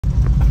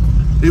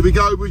Here we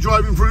go, we're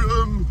driving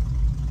through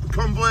a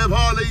convoy of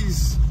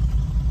Harleys.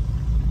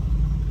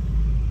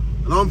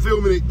 And I'm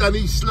filming it,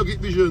 Danny Slugget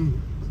Vision.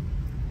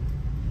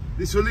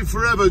 This will live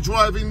forever,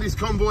 driving this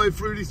convoy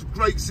through this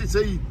great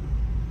city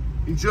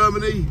in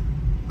Germany.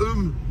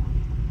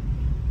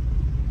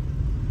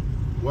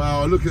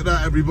 Wow, look at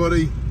that,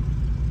 everybody.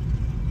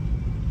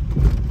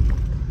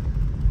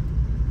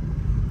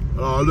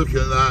 Oh, look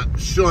at that,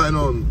 shine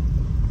on.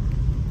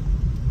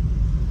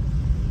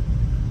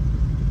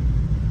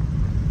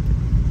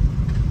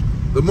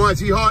 The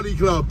mighty Harley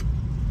Club,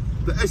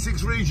 the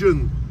Essex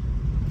region.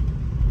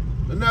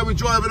 And now we're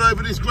driving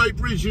over this great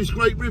bridge, this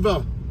great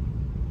river.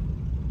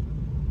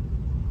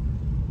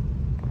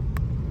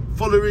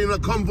 Following a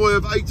convoy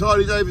of 8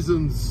 Harley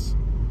Davidsons.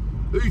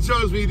 Who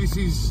tells me this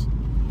is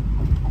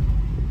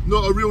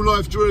not a real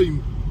life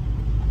dream?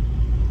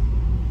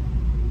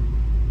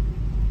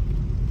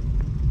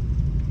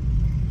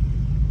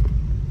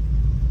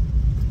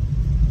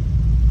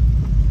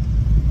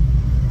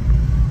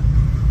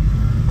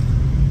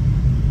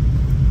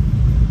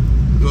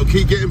 Gotta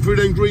keep getting through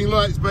them green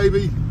lights,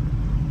 baby.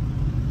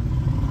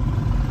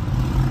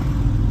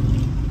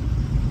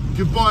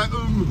 Goodbye,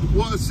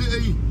 what a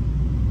city.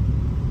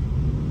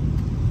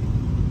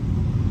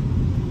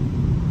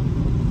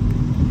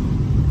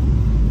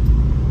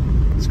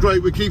 It's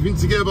great, we're keeping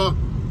together.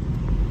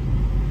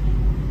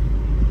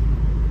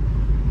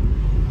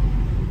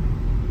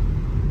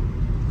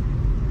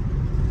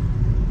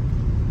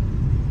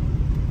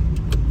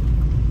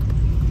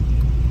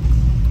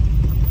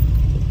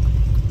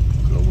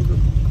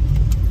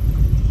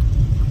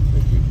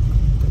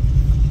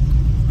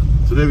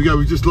 So there we go,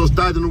 we just lost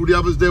Dad and all the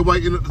others. They're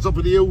waiting at the top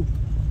of the hill.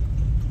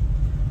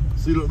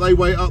 See, look, they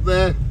wait up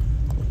there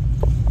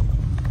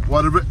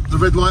while the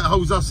red light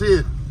holds us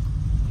here.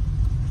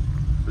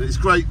 And it's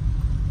great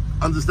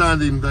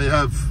understanding they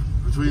have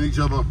between each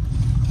other.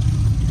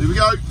 Here we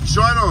go,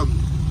 shine on.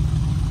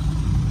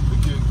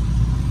 Thank you.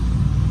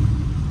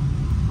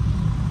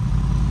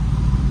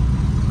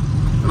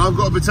 And I've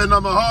got to pretend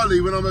I'm a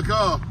Harley when I'm a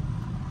car.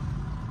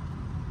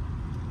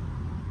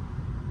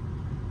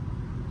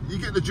 You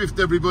get the drift,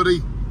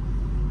 everybody.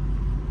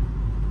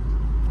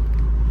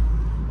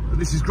 And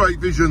this is great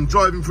vision,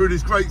 driving through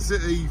this great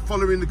city,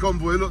 following the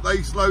convoy. Look,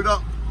 they slowed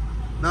up.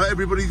 Now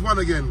everybody's one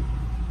again.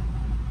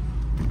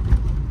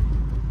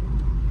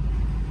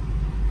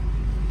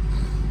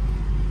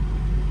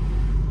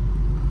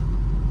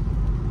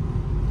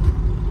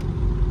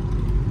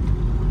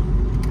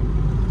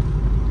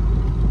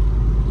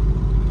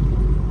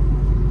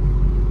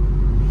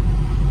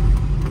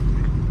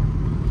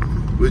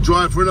 We'll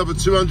drive for another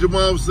 200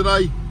 miles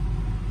today.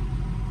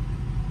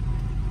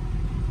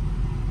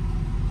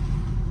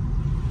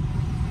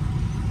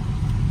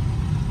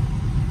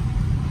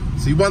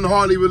 See, one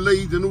Harley will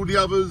lead and all the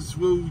others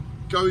will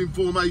go in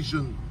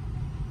formation.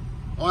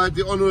 I had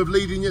the honour of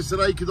leading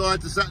yesterday because I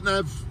had the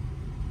sat-nav.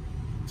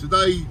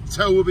 Today,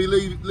 Tel will be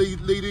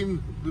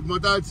leading with my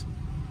dad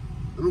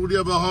and all the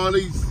other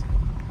Harleys.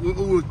 We're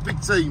all a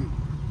big team.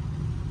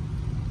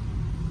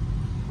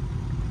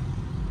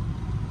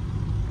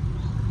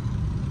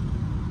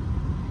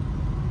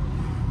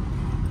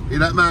 Hear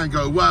that man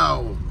go,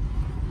 wow,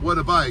 what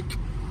a bike.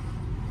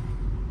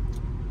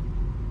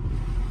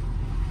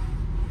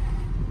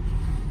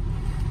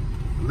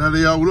 And there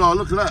they are, oh,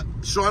 look at that,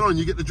 shine on,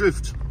 you get the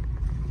drift.